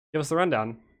Give us the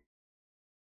rundown.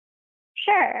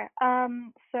 Sure.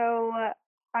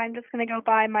 I'm just gonna go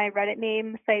by my Reddit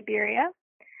name, Siberia.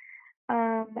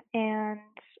 And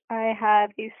I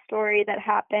have a story that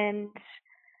happened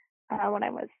when I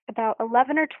was about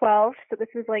 11 or 12. So this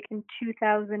was like in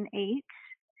 2008.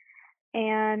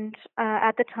 And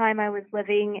at the time, I was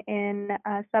living in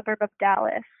a suburb of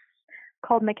Dallas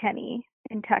called McKinney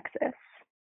in Texas.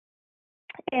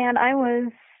 And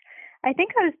I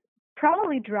think I was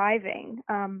probably driving,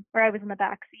 or I was in the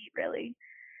back seat, really.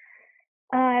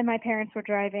 And my parents were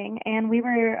driving, and we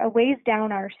were a ways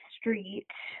down our street,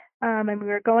 and we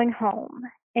were going home.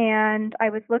 And I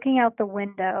was looking out the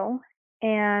window,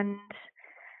 and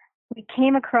we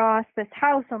came across this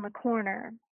house on the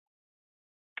corner.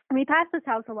 And we passed this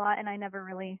house a lot, and I never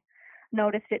really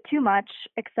noticed it too much,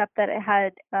 except that it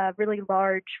had a really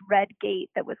large red gate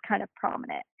that was kind of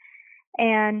prominent.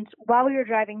 And while we were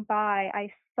driving by,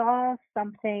 I saw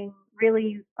something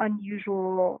really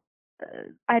unusual.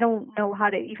 I don't know how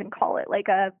to even call it, like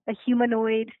a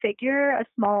humanoid figure, a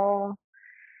small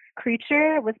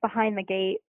creature was behind the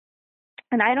gate.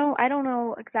 And I don't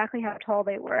know exactly how tall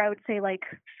they were. I would say like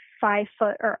 5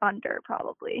 foot or under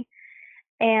probably.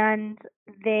 And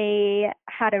they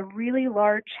had a really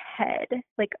large head,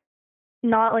 like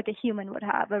not like a human would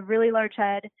have, a really large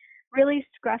head, really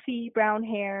scruffy brown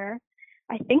hair.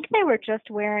 I think they were just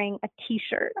wearing a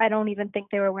t-shirt. I don't even think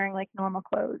they were wearing like normal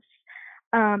clothes.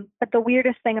 But the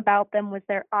weirdest thing about them was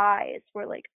their eyes were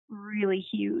like really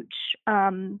huge.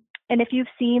 And if you've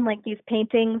seen like these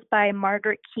paintings by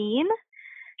Margaret Keane,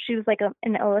 she was like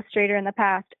an illustrator in the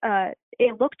past.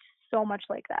 It looked so much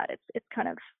like that. It's kind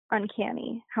of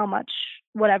uncanny how much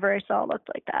whatever I saw looked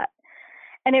like that,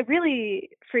 and it really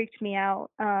freaked me out.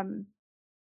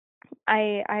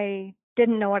 I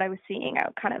didn't know what I was seeing. I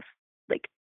kind of like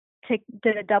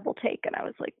did a double take, and I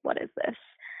was like, "What is this?"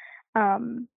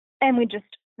 And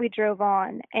we drove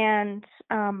on, and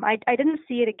I didn't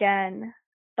see it again.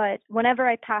 But whenever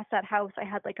I passed that house, I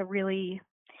had like a really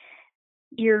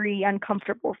eerie,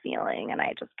 uncomfortable feeling, and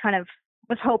I just kind of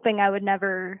was hoping I would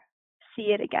never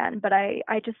see it again. But I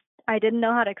didn't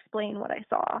know how to explain what I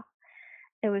saw.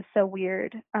 It was so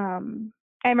weird.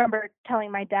 I remember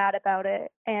telling my dad about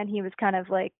it, and he was kind of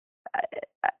like,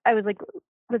 I was like,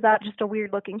 was that just a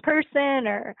weird looking person,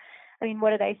 or, I mean,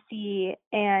 what did I see?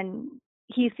 And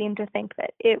he seemed to think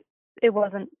that it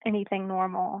wasn't anything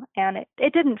normal, and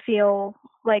it didn't feel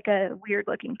like a weird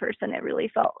looking person. It really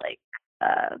felt like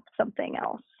something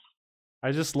else.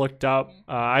 I just looked up.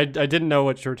 I didn't know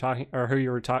what you were talking or who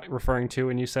you were referring to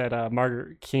when you said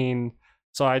Margaret Keane.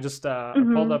 So I just Hmm.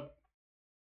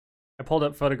 I pulled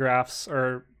up photographs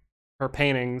or her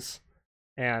paintings,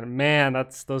 and man,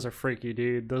 that's those are freaky,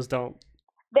 dude. Those don't.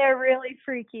 They're really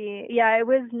freaky. Yeah, it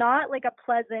was not like a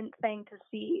pleasant thing to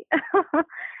see.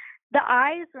 The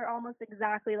eyes were almost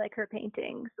exactly like her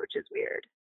paintings, which is weird.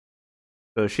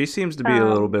 So she seems to be a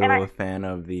little bit And of I, a fan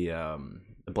of the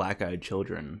Black Eyed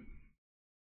Children.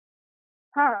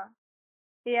 huh,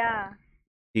 yeah.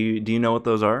 Do you know what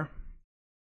those are?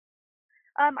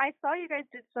 I saw you guys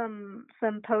did some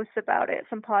posts about it,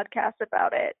 some podcasts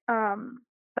about it.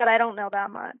 But I don't know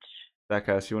that much.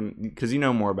 Becca, you want because you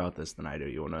know more about this than I do.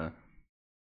 You want to?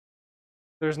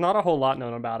 There's not a whole lot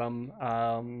known about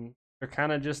them. They're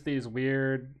kind of just these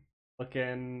weird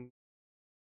looking,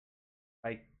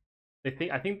 like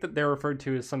I think that they're referred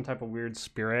to as some type of weird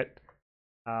spirit.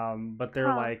 But they're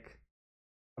Huh. like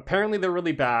apparently they're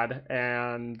really bad,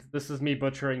 and this is me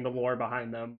butchering the lore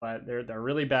behind them, but they're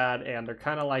really bad, and they're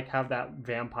kind of like have that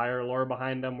vampire lore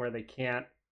behind them where they can't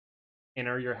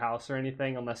enter your house or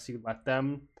anything unless you let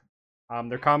them.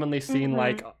 They're commonly seen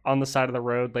like Mhm. on the side of the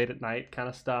road late at night, kind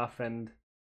of stuff, and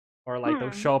or like they'll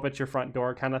Hmm. show up at your front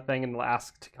door, kind of thing, and they'll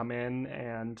ask to come in.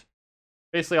 And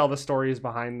basically, all the stories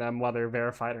behind them, whether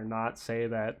verified or not, say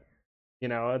that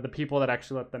the people that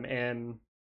actually let them in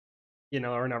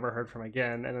are never heard from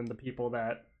again. And then the people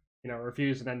that,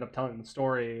 refuse and end up telling the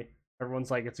story,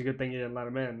 everyone's like, it's a good thing you didn't let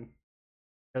them in.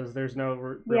 Because there's no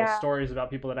real Yeah. stories about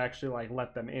people that actually like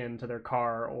let them into their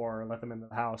car or let them into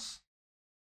the house.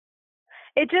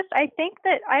 It just, I think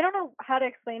that I don't know how to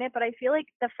explain it, but I feel like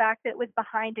the fact that it was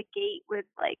behind a gate was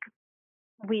like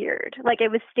weird. Like it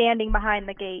was standing behind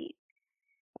the gate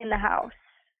in the house.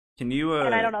 Can you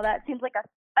And I don't know, that seems like a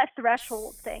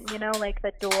threshold thing, like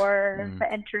the door, mm, the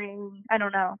entering. I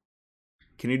don't know.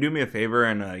 can you do me a favor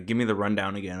and give me the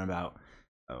rundown again about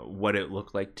what it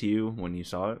looked like to you when you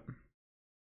saw it?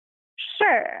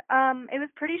 Sure. It was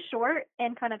pretty short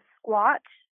and kind of squat.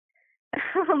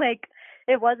 Like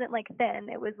it wasn't like thin.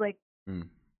 It was like Mm,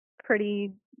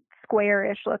 pretty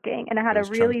squarish looking, and it it had a was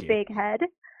really chunky. big head.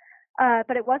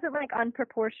 But it wasn't like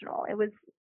unproportional.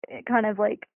 It kind of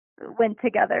like went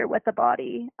together with the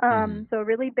body. Mm-hmm. So a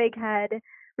really big head,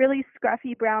 really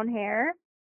scruffy brown hair,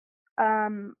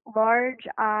 large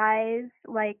eyes,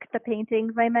 like the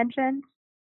paintings I mentioned.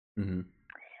 Mm-hmm.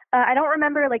 I don't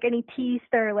remember like any teeth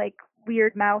or like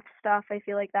weird mouth stuff. I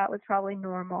feel like that was probably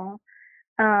normal.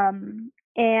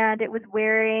 And it was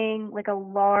wearing like a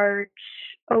large,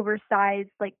 oversized,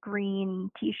 like green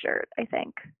T-shirt. I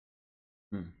think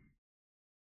Hmm.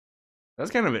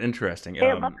 That's kind of interesting. it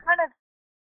looked kind of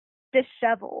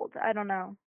disheveled. I don't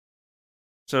know.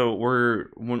 So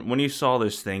when you saw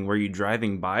this thing, were you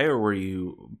driving by or were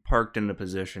you parked in a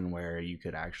position where you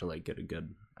could actually get a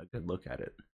good look at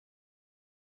it?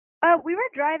 We were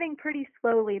driving pretty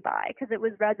slowly by because it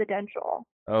was residential.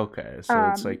 Okay, so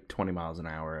it's Um, like 20 miles an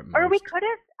hour at or we most. could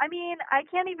have. I mean, I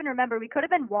can't even remember. We could have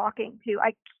been walking too.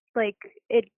 Like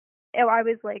it. I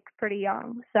was like pretty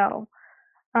young, so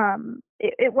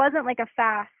it wasn't like a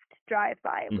fast drive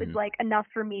by. It was Hmm. like enough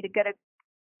for me to get a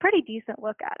pretty decent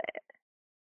look at it.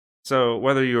 So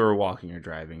whether you were walking or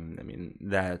driving, I mean,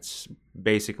 that's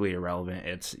basically irrelevant.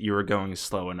 It's you were going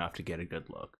slow enough to get a good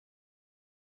look.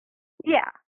 Yeah.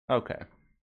 Okay.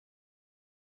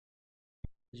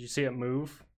 Did you see it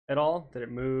move at all? Did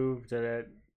it move? Did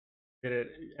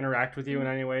it interact with you in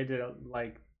any way? Did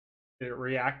it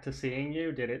react to seeing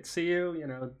you? Did it see you? You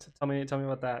know, tell me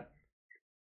about that.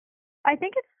 I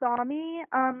think it saw me.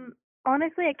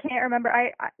 Honestly, I can't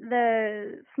remember.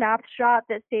 The snapshot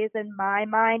that stays in my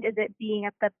mind is it being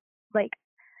at the like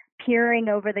peering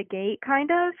over the gate,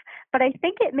 kind of. But I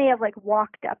think it may have like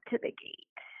walked up to the gate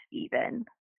even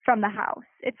from the house.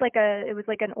 It was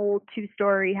like an old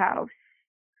two-story house.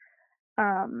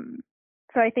 Um,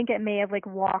 so I think it may have like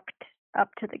walked up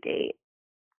to the gate.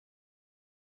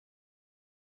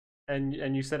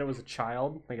 And you said it was a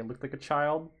child, like it looked like a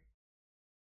child.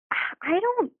 I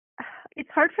don't. It's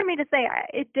hard for me to say.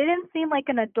 It didn't seem like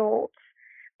an adult,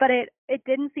 but it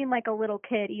didn't seem like a little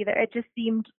kid either. It just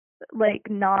seemed like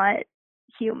not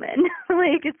human.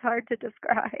 Like it's hard to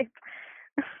describe.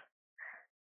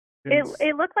 Didn't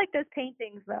It looked like those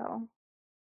paintings though.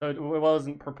 so it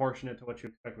wasn't proportionate to what you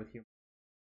expect with humans.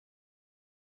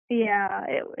 Yeah,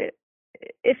 it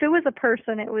if it was a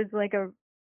person, it was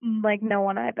like no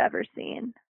one I've ever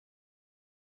seen.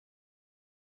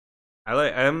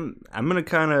 I'm gonna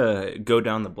kind of go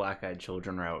down the black-eyed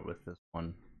children route with this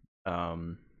one.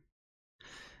 Um,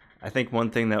 I think one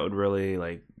thing that would really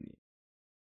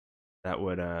that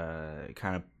would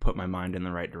kind of put my mind in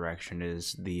the right direction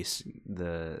is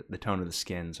the tone of the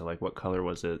skin. So like, what color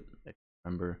was it? If you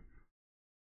remember?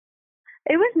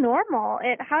 It was normal.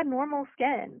 It had normal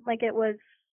skin. Like it was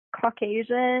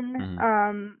Caucasian.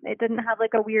 Mm-hmm. It didn't have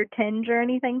like a weird tinge or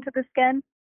anything to the skin.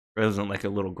 It wasn't like a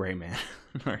little gray man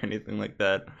or anything like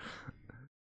that.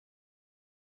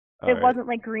 All It right. wasn't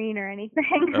like green or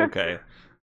anything. Okay.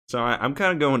 So I'm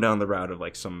kind of going down the route of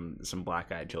like some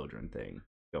black-eyed children thing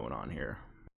going on here.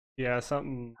 Yeah,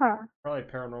 something Huh. probably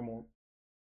paranormal.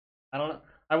 I don't know.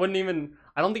 I wouldn't even.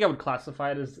 I don't think I would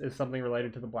classify it as something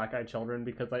related to the Black Eyed Children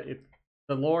because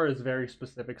the lore is very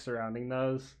specific surrounding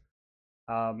those.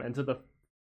 And to the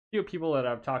few people that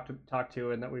I've talked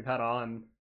to and that we've had on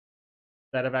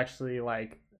that have actually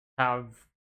like have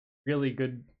really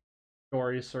good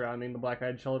stories surrounding the Black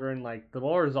Eyed Children, like the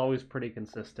lore is always pretty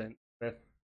consistent with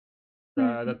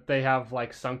Hmm. that they have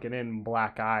like sunken in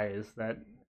black eyes that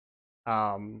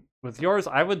with yours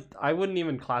I wouldn't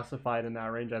even classify it in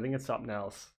that range. I think it's something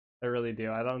else. I really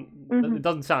do. I don't it Hmm.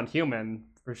 doesn't sound human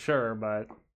for sure, but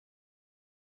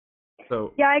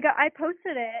So Yeah, I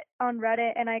posted it on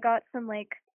Reddit and I got some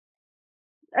like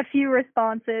a few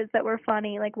responses that were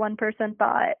funny. Like one person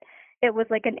thought it was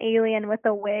like an alien with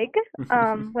a wig,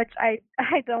 which I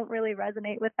don't really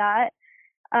resonate with that.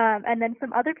 And then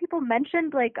some other people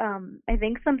mentioned like I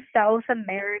think some South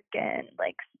American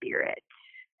like spirit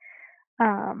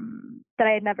that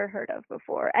I had never heard of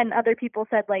before. And other people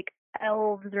said like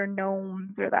elves or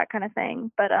gnomes or that kind of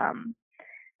thing. But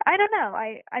I don't know.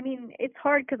 I mean, it's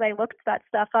hard because I looked that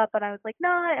stuff up and I was like, no,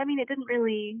 I mean, it didn't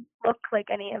really look like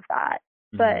any of that.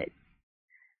 Mhm. But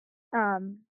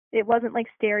it wasn't like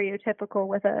stereotypical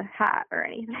with a hat or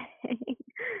anything.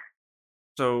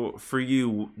 So for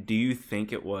you, do you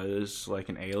think it was like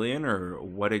an alien, or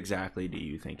what exactly do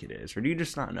you think it is, or do you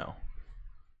just not know?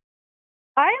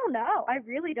 I don't know. I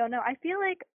really don't know. I feel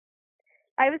like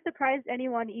I was surprised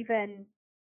anyone even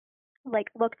like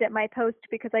looked at my post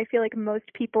because I feel like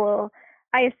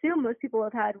I assume most people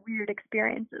have had weird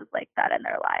experiences like that in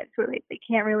their lives where they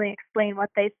can't really explain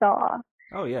what they saw.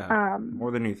 Oh yeah, Um,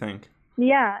 more than you think.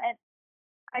 yeah, and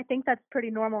I think that's pretty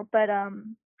normal. But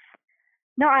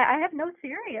No, I have no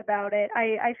theory about it.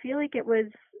 I feel like it was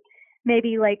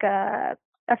maybe like a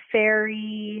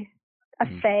fairy, a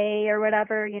Mhm. fae or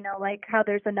whatever, like how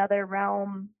there's another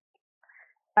realm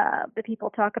that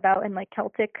people talk about in like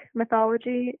Celtic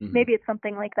mythology. Mhm. Maybe it's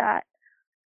something like that.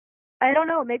 I don't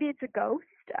know. Maybe it's a ghost.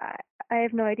 I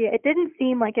have no idea. It didn't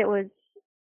seem like it was,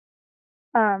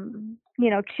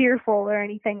 cheerful or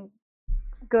anything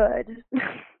good.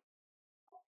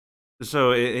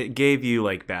 So it gave you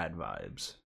like bad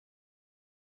vibes.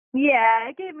 Yeah,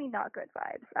 it gave me not good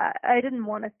vibes. I didn't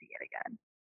want to see it again.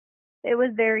 It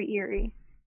was very eerie.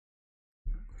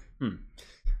 Hmm.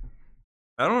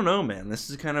 I don't know, man. This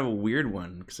is kind of a weird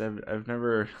one because I've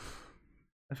never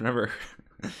I've never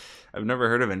I've never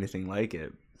heard of anything like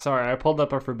it. Sorry, I pulled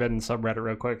up a Forbidden subreddit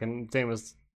real quick, and Dane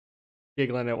was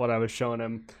giggling at what I was showing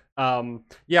him.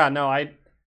 Yeah, no, I.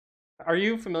 Are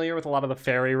you familiar with a lot of the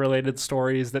fairy related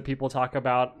stories that people talk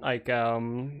about? Like,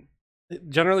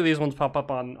 generally these ones pop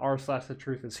up on r slash the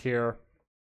truth is here,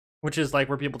 which is like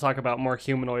where people talk about more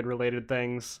humanoid related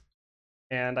things.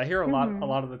 And I hear a Mhm.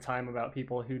 lot of the time about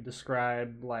people who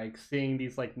describe like seeing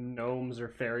these like gnomes or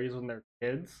fairies when they're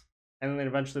kids, and then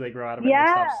eventually they grow out of it and they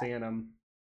Yeah. stop seeing them.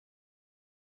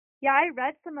 Yeah, I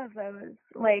read some of those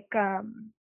like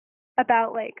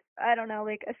about like I don't know,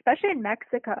 like especially in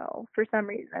Mexico for some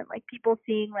reason, like people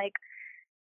seeing like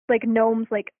gnomes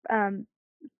like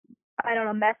I don't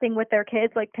know, messing with their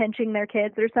kids, like pinching their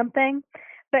kids or something.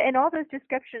 But in all those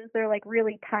descriptions, they're like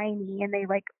really tiny and they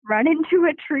like run into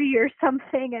a tree or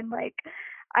something. And like,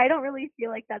 I don't really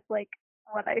feel like that's like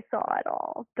what I saw at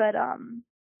all. But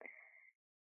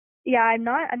yeah, I'm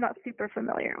not super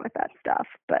familiar with that stuff,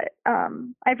 but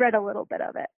I've read a little bit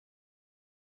of it.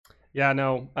 Yeah,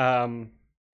 no.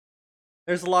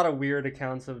 There's a lot of weird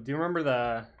accounts of. Do you remember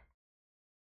the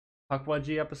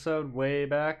Pukwudgie episode way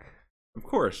back? Of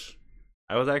course.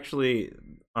 I was actually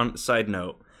on side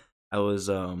note, I was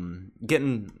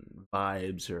getting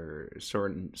vibes or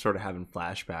sort of having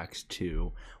flashbacks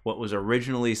to what was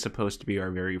originally supposed to be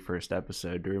our very first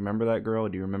episode. Do you remember that girl?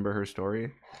 Do you remember her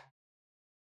story?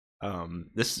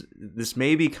 This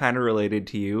may be kind of related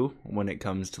to you when it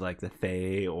comes to like the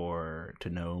fae or to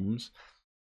gnomes.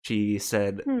 She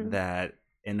said Hmm. that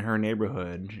in her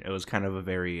neighborhood, it was kind of a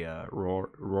very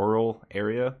rural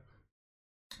area,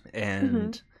 Mhm.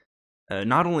 and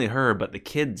not only her but the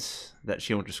kids that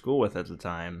she went to school with at the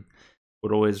time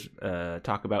would always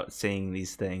talk about saying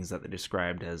these things that they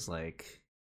described as like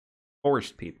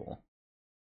forest people.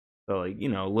 So like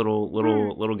Hmm.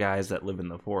 little guys that live in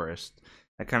the forest.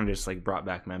 That kind of just like brought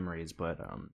back memories. But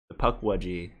the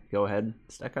Pukwudgie, go ahead,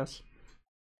 Stekas.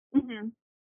 Mhm.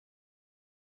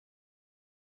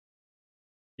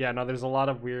 Yeah, no. There's a lot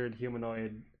of weird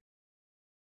humanoid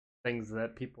things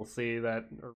that people see that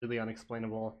are really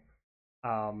unexplainable.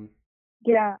 Um,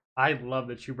 Yeah. I love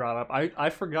that you brought up. I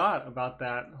forgot about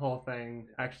that whole thing.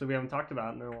 Actually, we haven't talked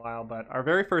about it in a while, but our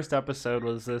very first episode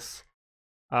was this.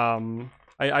 Um,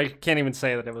 I can't even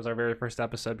say that it was our very first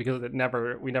episode because we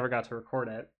never got to record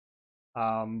it.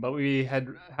 But we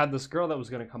had this girl that was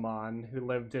going to come on who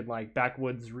lived in like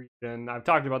backwoods region. I've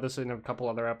talked about this in a couple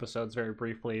other episodes very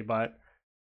briefly, but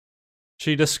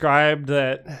she described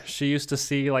that she used to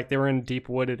see like they were in deep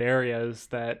wooded areas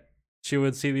that she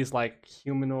would see these like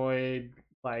humanoid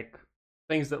like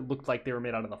things that looked like they were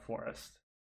made out of the forest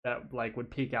that like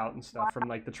would peek out and stuff from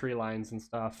like the tree lines and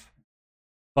stuff.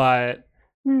 But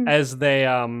Hmm. as they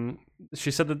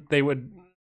she said that they would,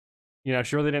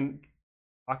 she really didn't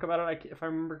talk about it, like, if I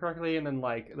remember correctly, and then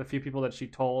like the few people that she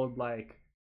told like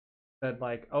said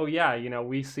like, oh yeah,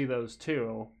 we see those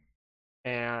too,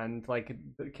 and like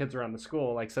the kids around the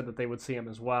school like said that they would see him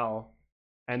as well.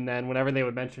 And then whenever they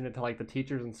would mention it to like the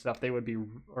teachers and stuff, they would be,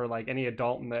 or like any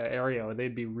adult in the area,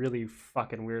 they'd be really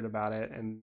fucking weird about it,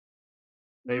 and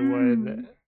they would Hmm.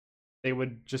 they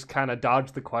would just kind of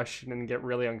dodge the question and get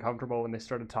really uncomfortable when they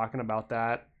started talking about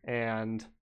that. And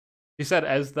she said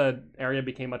as the area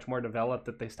became much more developed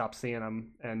that they stopped seeing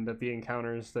them, and that the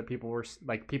encounters that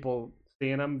people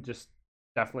seeing them just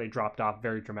definitely dropped off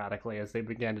very dramatically as they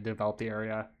began to develop the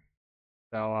area.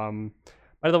 So,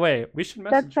 by the way, we should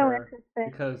That's message so her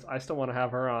interesting. because I still want to have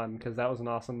her on because that was an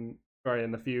awesome story in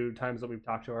the few times that we've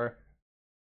talked to her.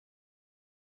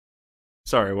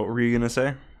 Sorry, what were you gonna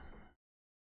say?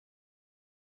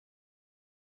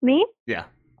 Me? Yeah.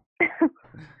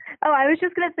 Oh, I was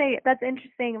just gonna say that's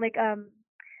interesting. Like,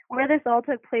 where this all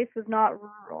took place was not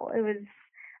rural. It was,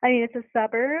 I mean, it's a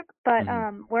suburb, but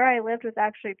Hmm. where I lived was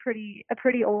actually a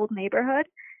pretty old neighborhood.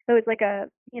 It was like a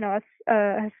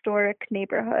historic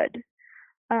neighborhood.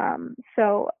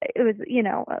 So it was,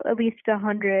 at least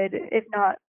 100, if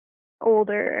not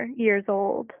older, years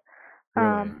old.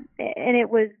 Really? And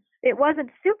it wasn't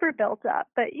super built up,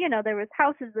 but you know, there was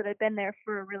houses that had been there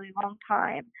for a really long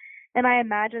time. And I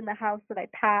imagine the house that I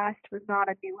passed was not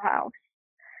a new house.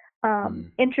 Hmm.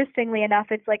 Interestingly enough,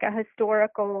 it's like a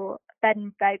historical bed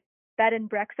and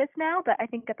breakfast now, but I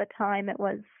think at the time it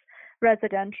was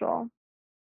residential.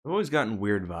 I've always gotten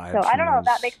weird So vibes I from don't know,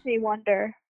 that those. makes me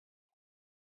wonder.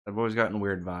 I've always gotten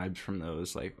weird vibes from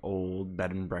those like old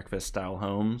bed and breakfast style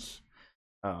homes.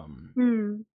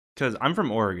 Hmm. Because I'm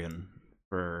from Oregon,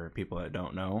 for people that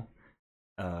don't know.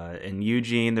 In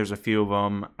Eugene, there's a few of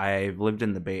them. I've lived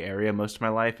in the Bay Area most of my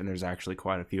life, and there's actually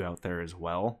quite a few out there as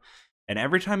well. And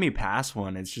every time you pass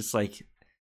one, it's just like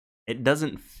it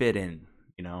doesn't fit in.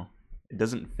 You know, it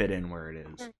doesn't fit in where it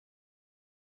is.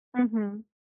 Mhm.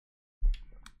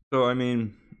 So I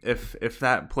mean, if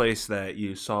that place that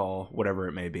you saw, whatever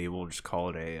it may be, we'll just call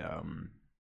it a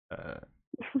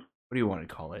what do you want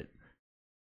to call it?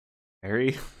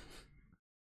 Ferry.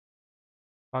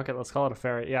 Fuck it, let's call it a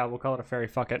ferry. Yeah, we'll call it a ferry.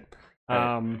 Fuck it. All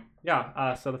right.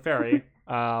 Yeah. So the ferry.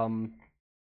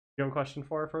 You have a question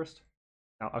for her first?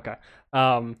 No. Okay.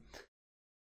 Um,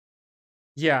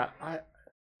 yeah.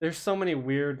 There's so many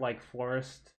weird like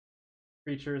forest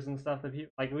creatures and stuff that you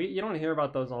don't hear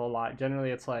about those a whole lot.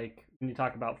 Generally, it's like when you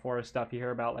talk about forest stuff, you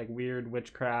hear about like weird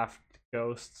witchcraft,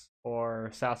 ghosts, or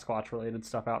Sasquatch related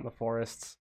stuff out in the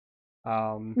forests.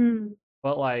 Um, Mm.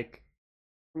 but like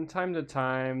from time to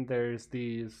time, there's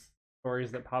these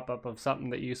stories that pop up of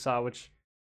something that you saw, which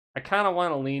I kind of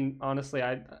want to lean. Honestly,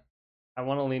 I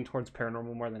want to lean towards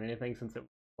paranormal more than anything, since it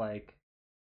like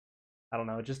I don't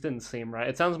know, it just didn't seem right.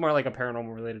 It sounds more like a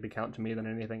paranormal related account to me than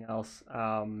anything else.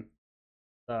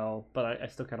 So, but I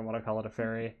still kind of want to call it a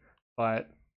fairy. But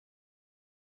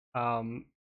um,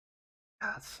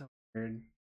 that's so weird,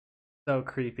 so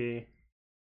creepy.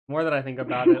 More that I think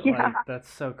about it, Yeah. like that's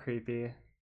so creepy.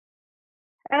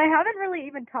 And I haven't really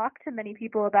even talked to many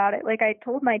people about it. Like I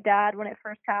told my dad when it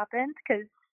first happened because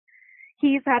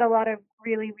he's had a lot of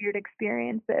really weird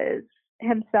experiences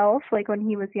himself. Like when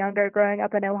he was younger, growing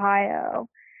up in Ohio,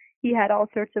 he had all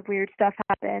sorts of weird stuff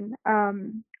happen.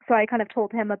 So I kind of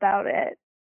told him about it.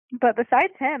 But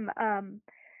besides him,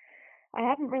 I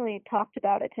haven't really talked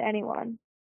about it to anyone.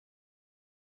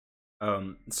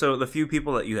 So the few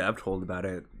people that you have told about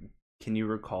it, can you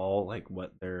recall like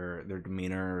what their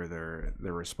demeanor or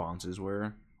their responses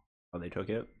were, how they took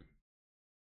it?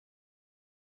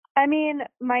 I mean,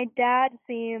 my dad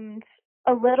seemed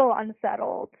a little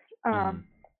unsettled. Mm-hmm. Um,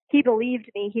 he believed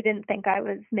me. He didn't think I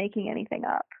was making anything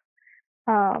up.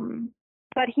 Um,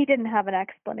 but he didn't have an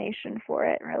explanation for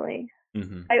it, really.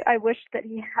 Mm-hmm. I wished that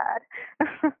he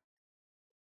had.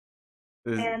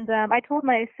 Is, And I told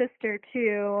my sister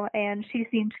too, and she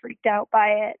seemed freaked out by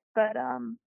it, but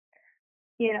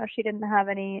you know, she didn't have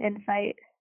any insight.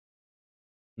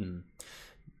 mm.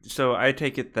 So I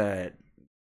take it that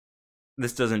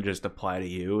this doesn't just apply to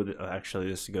you. Actually,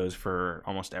 this goes for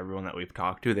almost everyone that we've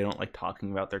talked to. They don't like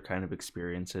talking about their kind of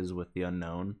experiences with the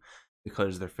unknown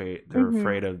because they're Mhm.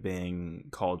 afraid of being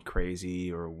called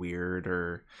crazy or weird,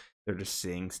 or they're just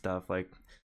seeing stuff like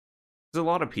there's a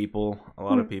lot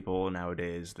Hmm. of people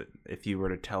nowadays that if you were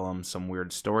to tell them some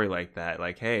weird story like that,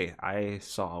 like, hey, I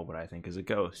saw what I think is a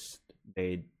ghost,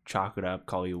 they'd chalk it up,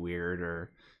 call you weird,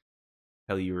 or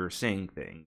tell you were seeing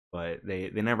things, but they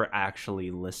never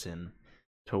actually listen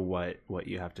to what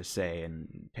you have to say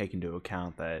and take into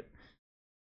account that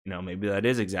maybe that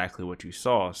is exactly what you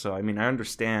saw. So I mean, I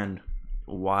understand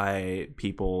why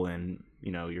people and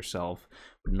yourself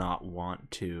would not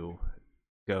want to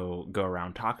go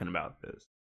around talking about this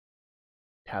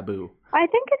taboo. I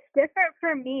think it's different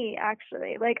for me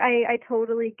actually. Like I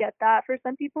totally get that for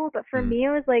some people, but for Mm, me it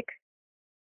was like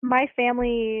my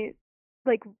family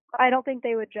like I don't think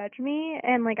they would judge me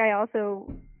and like I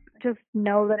also just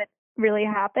know that it really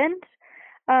happened.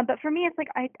 But for me it's like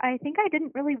I think I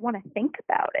didn't really want to think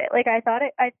about it. Like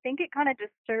I think it kind of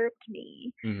disturbed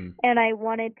me mm. and I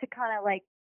wanted to kind of like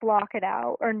block it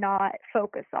out or not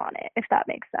focus on it if that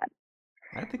makes sense.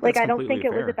 I think Like that's I don't completely think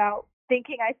it was fair. about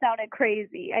thinking I sounded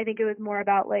crazy. I think it was more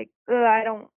about like, I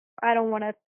don't want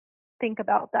to think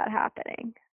about that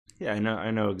happening. Yeah,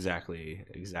 I know exactly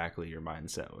your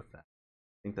mindset with that.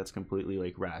 I think that's completely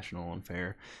like rational and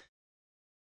fair.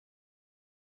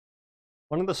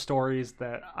 One of the stories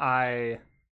that I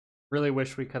really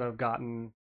wish we could have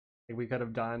done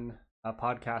a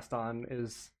podcast on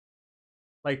is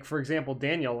like, for example,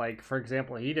 Daniel. Like, for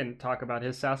example, he didn't talk about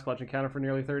his Sasquatch encounter for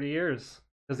nearly 30 years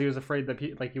because he was afraid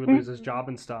that like he would lose his Mhm. job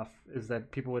and stuff. Is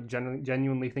that people would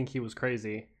genuinely think he was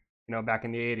crazy? Back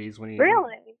in the '80s when he.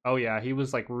 Really? Oh yeah, he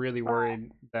was like really Wow.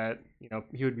 worried that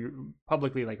he would be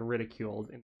publicly like ridiculed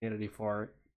in the community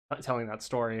for telling that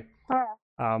story. Huh.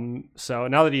 So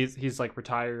now that he's like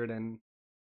retired and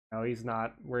he's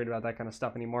not worried about that kind of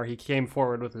stuff anymore, he came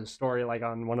forward with his story like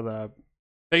on one of the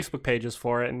Facebook pages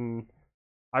for it, and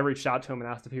I reached out to him and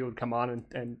asked if he would come on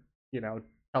and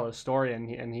tell his story,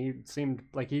 and he seemed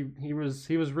like he was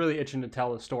really itching to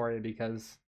tell his story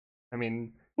because, I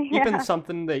mean, keeping Yeah.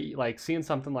 something that like seeing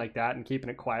something like that and keeping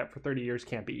it quiet for 30 years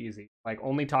can't be easy. Like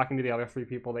only talking to the other three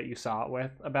people that you saw it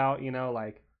with about,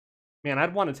 like, man,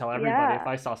 I'd want to tell everybody if Yeah.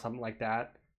 I saw something like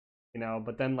that,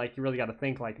 but then like you really got to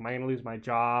think like, am I going to lose my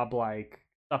job, like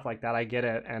stuff like that. I get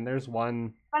it, and there's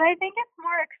one. But I think it's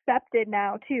more accepted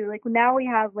now too. Like now we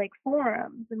have like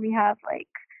forums and we have like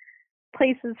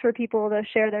places for people to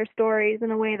share their stories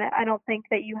in a way that I don't think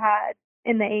that you had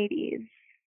in the 80s.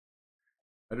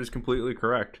 That is completely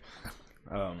correct.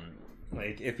 Um,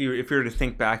 like if you were to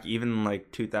think back, even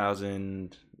like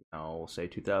 2000, I'll say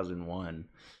 2001,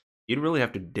 you'd really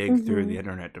have to dig through the Mhm.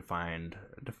 internet to find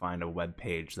a web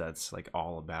page that's like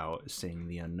all about seeing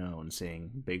the unknown, seeing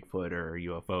Bigfoot or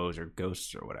UFOs or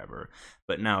ghosts or whatever.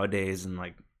 But nowadays, and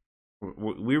like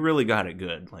we really got it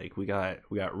good. Like we got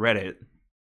Reddit,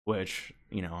 which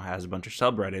has a bunch of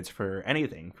subreddits for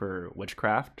anything, for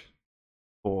witchcraft,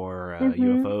 for Mhm.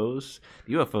 UFOs.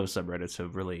 The UFO subreddits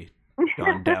have really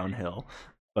gone downhill,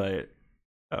 but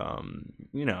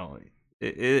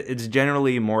it's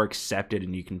generally more accepted,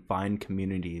 and you can find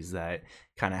communities that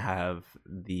kind of have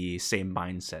the same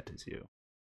mindset as you.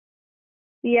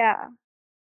 Yeah.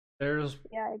 There's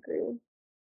Yeah, I agree.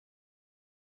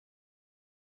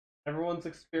 everyone's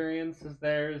experience is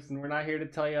theirs, and we're not here to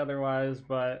tell you otherwise.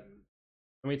 But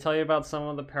let me tell you about some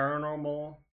of the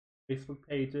paranormal Facebook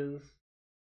pages,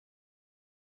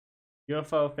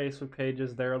 UFO Facebook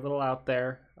pages. They're a little out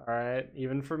there, all right,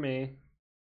 even for me.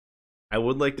 I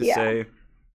would like to Yeah. say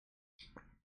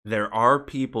there are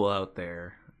people out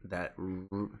there that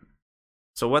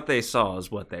so what they saw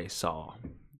is what they saw,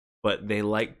 but they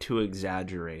like to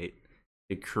exaggerate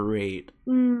to create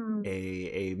Mm.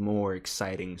 a more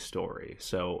exciting story.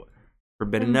 So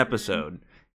Forbidden Mhm. Episode,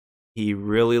 he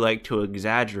really liked to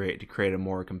exaggerate to create a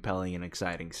more compelling and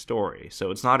exciting story.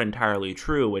 So it's not entirely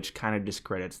true, which kind of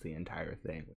discredits the entire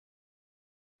thing.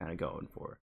 Kind of going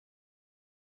for.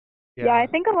 Yeah, I Yeah,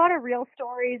 think a lot of real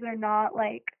stories are not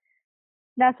like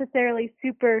necessarily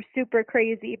super super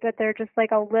crazy, but they're just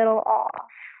like a little off,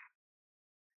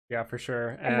 yeah, for sure.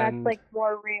 and that's And like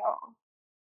more real.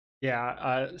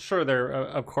 yeah, sure, there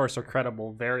of course are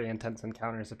credible, very intense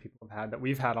encounters that people have had that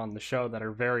we've had on the show that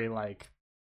are very like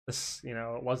this.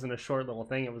 It wasn't a short little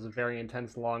thing; it was a very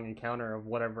intense, long encounter of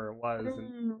whatever it was,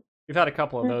 and Mm. we've had a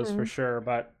couple of those for Mhm. sure.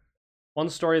 But one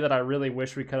story that I really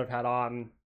wish we could have had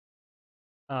on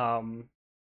um,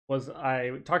 was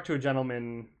I talked to a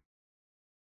gentleman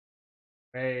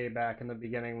way back in the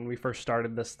beginning when we first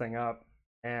started this thing up,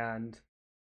 and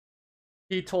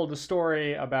he told a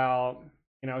story about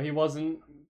he wasn't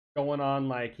going on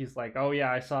like he's like, oh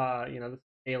yeah, I saw this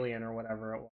alien or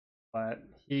whatever it was, but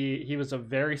he was a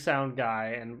very sound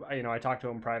guy, and I talked to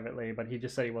him privately, but he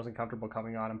just said he wasn't comfortable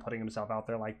coming on and putting himself out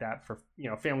there like that for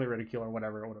family ridicule or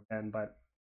whatever it would have been. But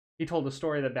he told a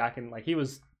story that back in like he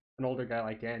was an older guy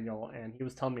like Daniel, and he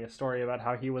was telling me a story about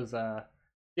how he was a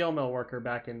steel mill worker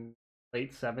back in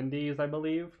late 70s, I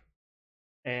believe.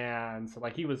 And so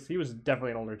like he was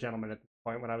definitely an older gentleman at this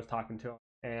point when I was talking to him,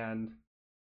 and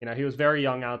he was very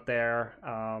young out there.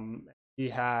 He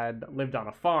had lived on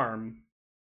a farm,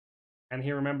 and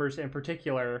he remembers in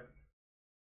particular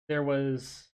there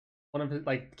was one of his,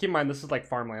 like, keep in mind this is like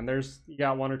farmland. You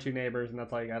got one or two neighbors, and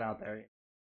that's all you got out there. He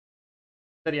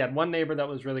said he had one neighbor that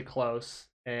was really close,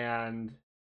 and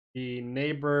the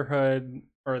neighborhood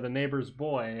or the neighbor's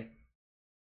boy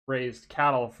raised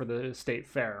cattle for the state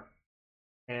fair,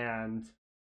 and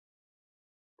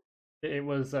it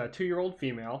was a 2-year-old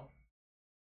female,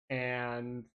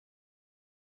 and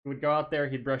he would go out there.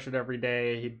 He'd brush it every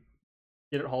day. He'd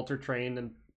get it halter trained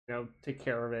and take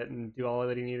care of it and do all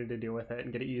that he needed to do with it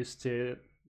and get it used to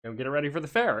get it ready for the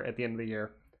fair at the end of the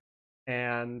year.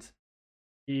 And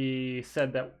he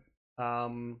said that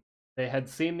they had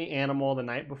seen the animal the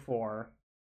night before,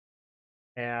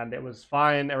 and it was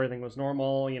fine. Everything was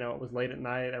normal. It was late at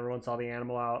night. Everyone saw the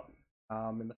animal out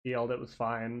in the field. It was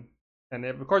fine. And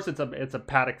of course, it's a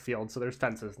paddock field, so there's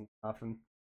fences and stuff. And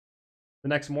the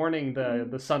next morning, the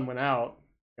Mm. sun went out.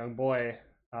 Young boy,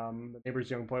 the neighbor's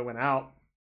young boy, went out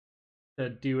to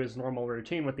do his normal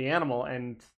routine with the animal,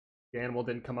 and the animal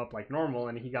didn't come up like normal,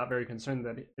 and he got very concerned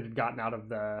that it had gotten out of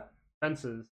the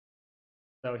fences.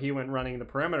 So he went running the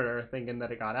perimeter, thinking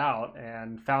that it got out,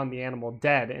 and found the animal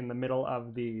dead in the middle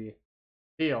of the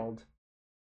field.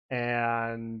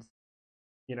 And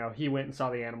he went and saw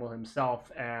the animal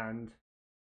himself, and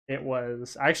it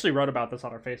was, I actually wrote about this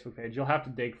on our Facebook page. You'll have to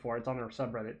dig for it. It's on our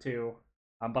subreddit too.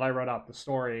 But I wrote out the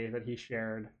story that he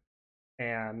shared,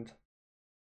 and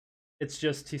it's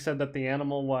just, he said that the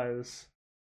animal was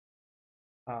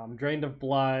drained of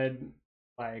blood,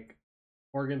 like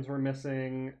organs were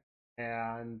missing,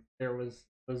 and was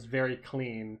very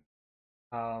clean.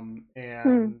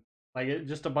 And like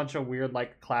just a bunch of weird,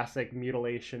 like classic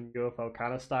mutilation UFO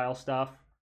kind of style stuff,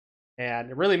 and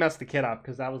it really messed the kid up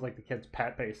because that was like the kid's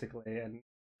pet basically, and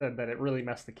said that it really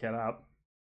messed the kid up.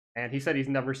 And he said he's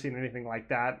never seen anything like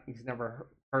that. He's never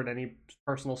heard any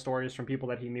personal stories from people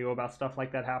that he knew about stuff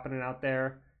like that happening out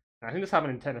there. And I think this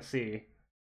happened in Tennessee,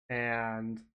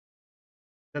 and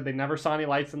said they never saw any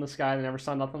lights in the sky. They never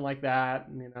saw nothing like that.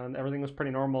 And everything was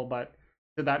pretty normal. But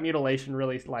that mutilation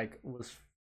really like was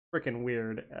freaking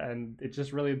weird, and it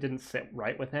just really didn't sit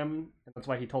right with him. And that's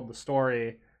why he told the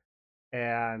story.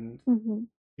 And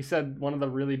he said one of the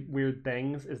really weird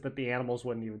things is that the animals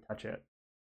wouldn't even touch it.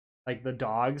 Like the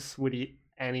dogs would eat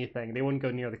anything. They wouldn't go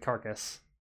near the carcass.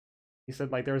 He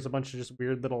said like there was a bunch of just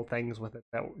weird little things with it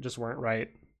that just weren't right.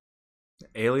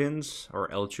 Aliens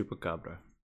or El Chupacabra?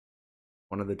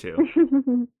 One of the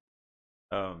two.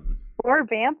 Or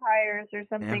vampires or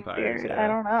something weird. Yeah. I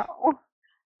don't know.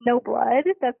 No blood?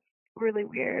 That's really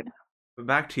weird. But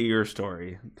back to your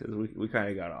story, because we kind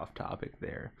of got off topic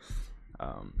there.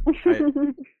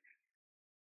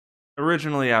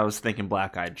 Originally, I was thinking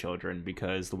Black-Eyed Children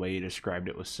because the way you described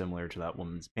it was similar to that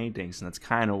woman's paintings, and that's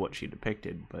kind of what she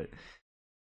depicted. But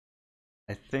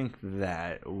I think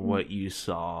that what you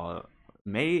saw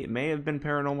may have been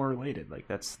paranormal related. Like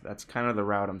that's kind of the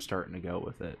route I'm starting to go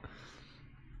with it.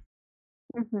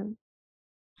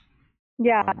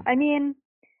 Yeah, I mean,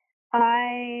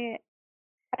 I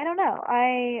don't know.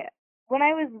 When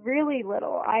I was really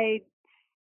little, I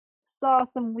saw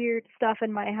some weird stuff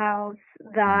in my house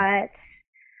that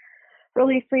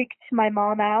really freaked my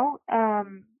mom out.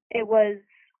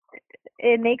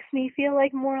 It makes me feel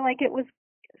like more like it was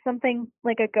something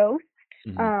like a ghost.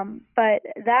 But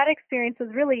that experience was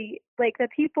really like the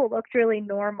people looked really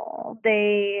normal.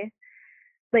 They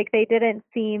didn't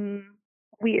seem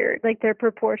weird. Like their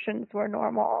proportions were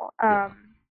normal.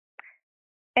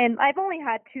 And I've only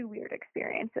had 2 weird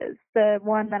experiences. The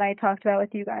one that I talked about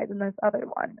with you guys and this other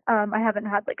one. I haven't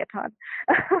had like a ton.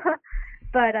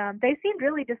 But they seemed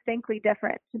really distinctly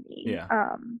different to me. Yeah.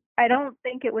 I don't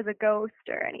think it was a ghost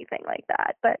or anything like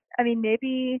that. But I mean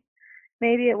maybe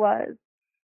it was.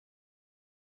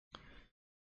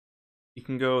 You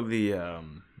can go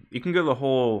the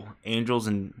whole angels,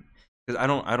 and because I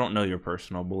don't know your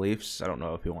personal beliefs. I don't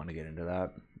know if you want to get into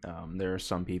that. There are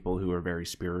some people who are very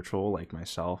spiritual, like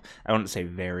myself. I wouldn't say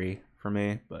very for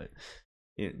me, but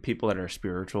people that are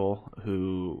spiritual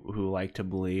who like to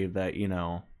believe that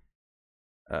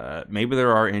maybe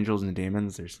there are angels and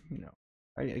demons. There's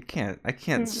I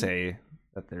can't say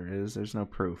that there is. There's no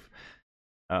proof.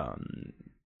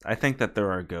 I think that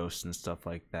there are ghosts and stuff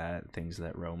like that, things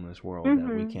that roam this world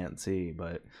that we can't see,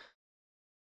 but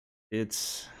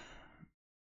it's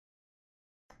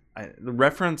the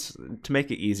reference to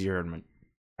make it easier.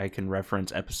 I can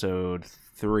reference episode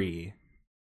 3.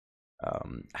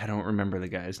 I don't remember the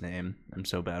guy's name. I'm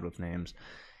so bad with names.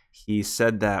 He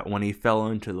said that when he fell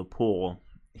into the pool,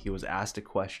 he was asked a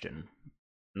question,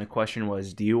 and the question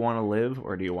was, "Do you want to live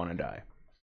or do you want to die?"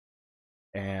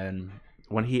 And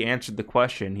when he answered the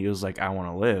question, he was like, "I want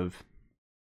to live."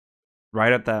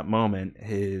 Right at that moment,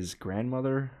 his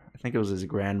grandmother, I think it was his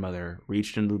grandmother,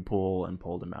 reached into the pool and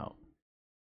pulled him out.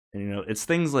 And it's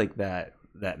things like that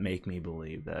that make me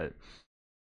believe that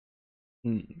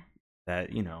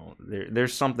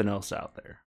there's something else out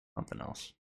there, something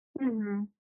else.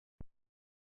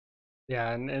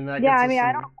 Yeah, and that I mean,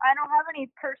 I don't have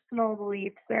any personal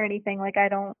beliefs or anything. Like I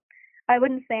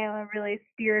wouldn't say I'm a really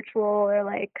spiritual or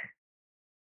like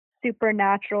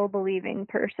supernatural believing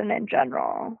person in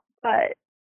general, but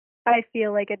I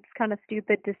feel like it's kind of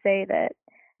stupid to say that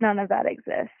none of that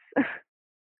exists.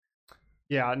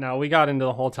 Yeah, no, we got into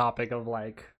the whole topic of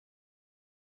like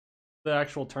the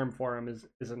actual term for him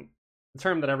isn't the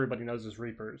term that everybody knows is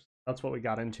reapers. That's what we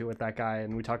got into with that guy,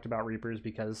 and we talked about reapers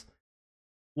because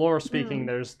lore speaking,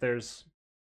 there's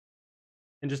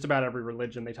in just about every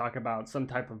religion they talk about some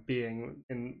type of being.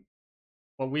 In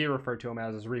what we refer to them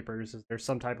as reapers, is there's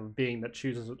some type of being that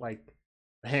chooses like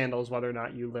handles whether or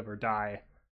not you live or die,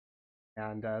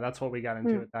 and that's what we got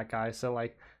into with that guy. So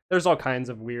like there's all kinds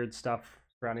of weird stuff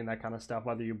surrounding that kind of stuff,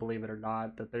 whether you believe it or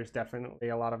not. That there's definitely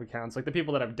a lot of accounts, like the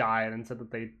people that have died and said that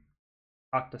they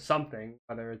talked to something,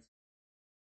 whether it's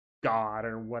God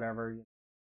or whatever.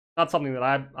 not something that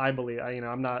I believe.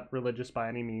 I'm not religious by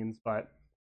any means, but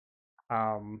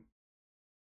um,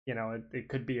 it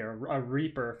could be a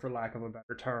reaper, for lack of a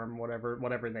better term,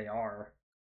 whatever they are.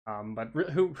 But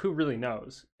who really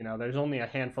knows? There's only a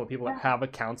handful of people that Yeah. have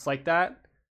accounts like that,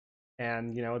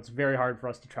 and it's very hard for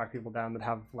us to track people down that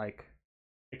have like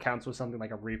accounts with something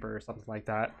like a reaper or something like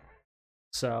that.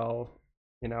 So,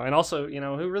 and also,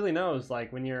 who really knows?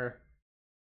 Like when you're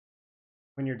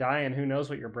dying, who knows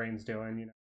what your brain's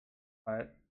doing?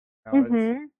 But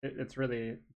Mhm. it's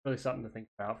really something to think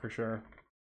about for sure.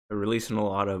 They're releasing a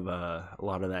lot of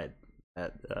that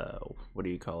what do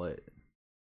you call it?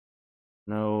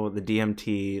 No, the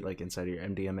DMT, like inside of your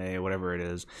MDMA, whatever it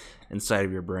is, inside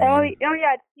of your brain. Oh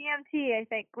yeah, it's DMT, I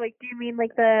think. Like, do you mean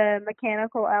like the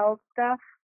mechanical L stuff?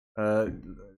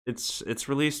 It's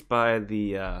released by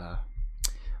the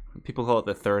people call it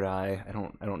the third eye. I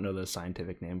don't know the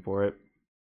scientific name for it.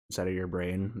 Inside of your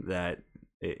brain that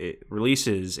it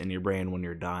releases in your brain when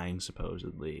you're dying,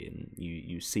 supposedly, and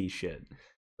you see shit.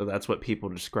 So that's what people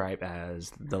describe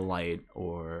as the light,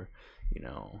 or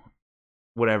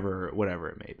whatever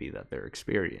it may be that they're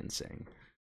experiencing.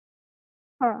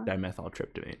 Huh.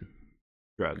 Dimethyltryptamine,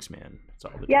 drugs, man. It's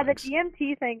all the Yeah, drugs. the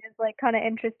DMT thing is like kind of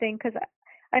interesting because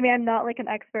I mean I'm not like an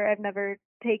expert. I've never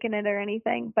taken it or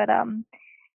anything, but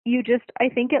I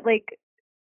think it like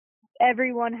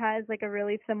everyone has like a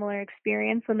really similar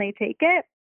experience when they take it,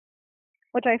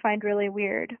 which I find really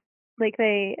weird. Like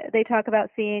they talk about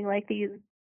seeing like these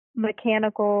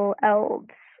mechanical elves.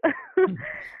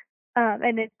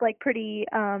 And it's like pretty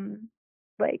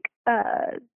like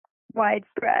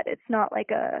widespread. It's not like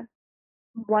a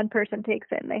one person takes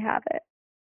it and they have it.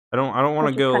 I don't want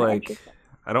to Which is go kind of like interesting.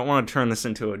 I don't want to turn this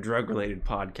into a drug related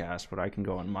podcast, but I can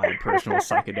go on my personal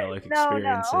psychedelic No.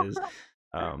 experiences.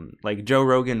 Like Joe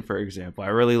Rogan, for example. I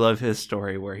really love his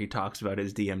story where he talks about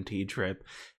his DMT trip,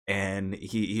 and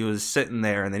he was sitting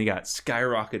there, and then he got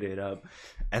skyrocketed up,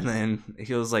 and then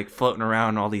he was like floating around,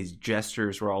 and all these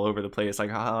gestures were all over the place, like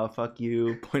 "haha, fuck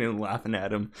you," pointing and laughing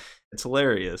at him. It's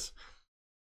hilarious.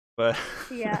 But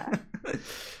Yeah.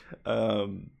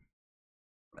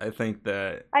 I think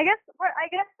that I guess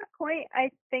the point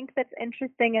I think that's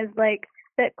interesting is like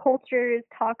that cultures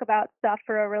talk about stuff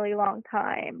for a really long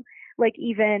time, like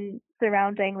even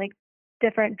surrounding like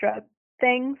different drug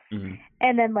things. Mhm.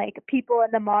 And then like people in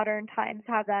the modern times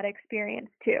have that experience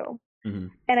too.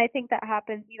 Mhm. And I think that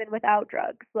happens even without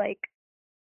drugs. Like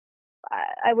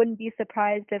I wouldn't be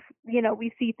surprised if,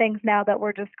 we see things now that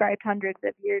were described hundreds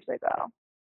of years ago.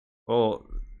 Well,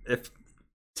 if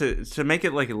to make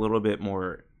it like a little bit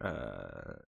more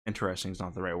interesting is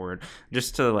not the right word.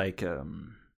 Just to like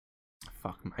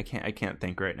fuck, I can't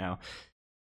think right now.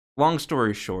 Long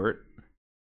story short,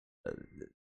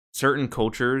 certain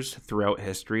cultures throughout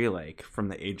history, like from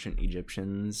the ancient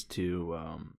Egyptians to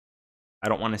I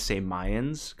don't want to say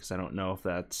Mayans because I don't know if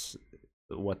that's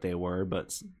what they were,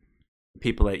 but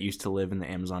people that used to live in the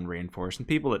Amazon rainforest and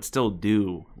people that still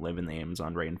do live in the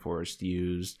Amazon rainforest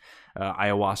used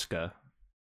ayahuasca,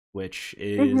 which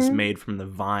is made from the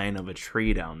vine of a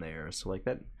tree down there. So like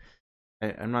that,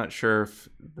 I'm not sure if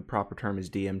the proper term is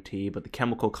DMT, but the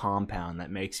chemical compound that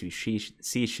makes you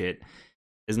see shit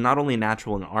is not only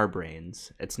natural in our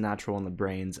brains, it's natural in the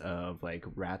brains of like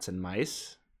rats and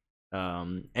mice.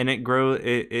 And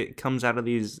it comes out of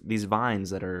these vines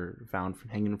that are found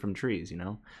hanging from trees,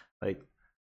 like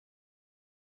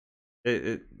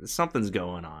something's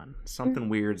going on, something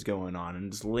weird's going on,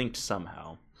 and it's linked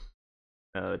somehow.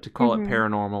 To call it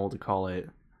paranormal, to call it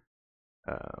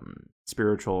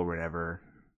spiritual or whatever,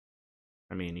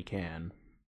 I mean you can,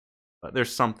 but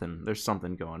there's something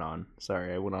going on.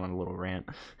 Sorry, I went on a little rant.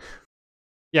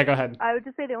 Yeah, go ahead. I would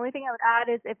just say the only thing I would add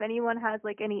is if anyone has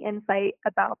like any insight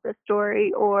about this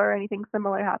story or anything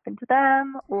similar happened to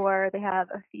them or they have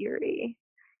a theory,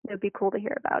 it would be cool to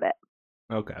hear about it.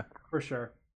 Okay. For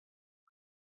sure.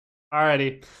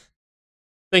 Alrighty.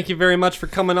 Thank you very much for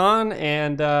coming on,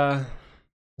 and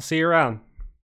see you around.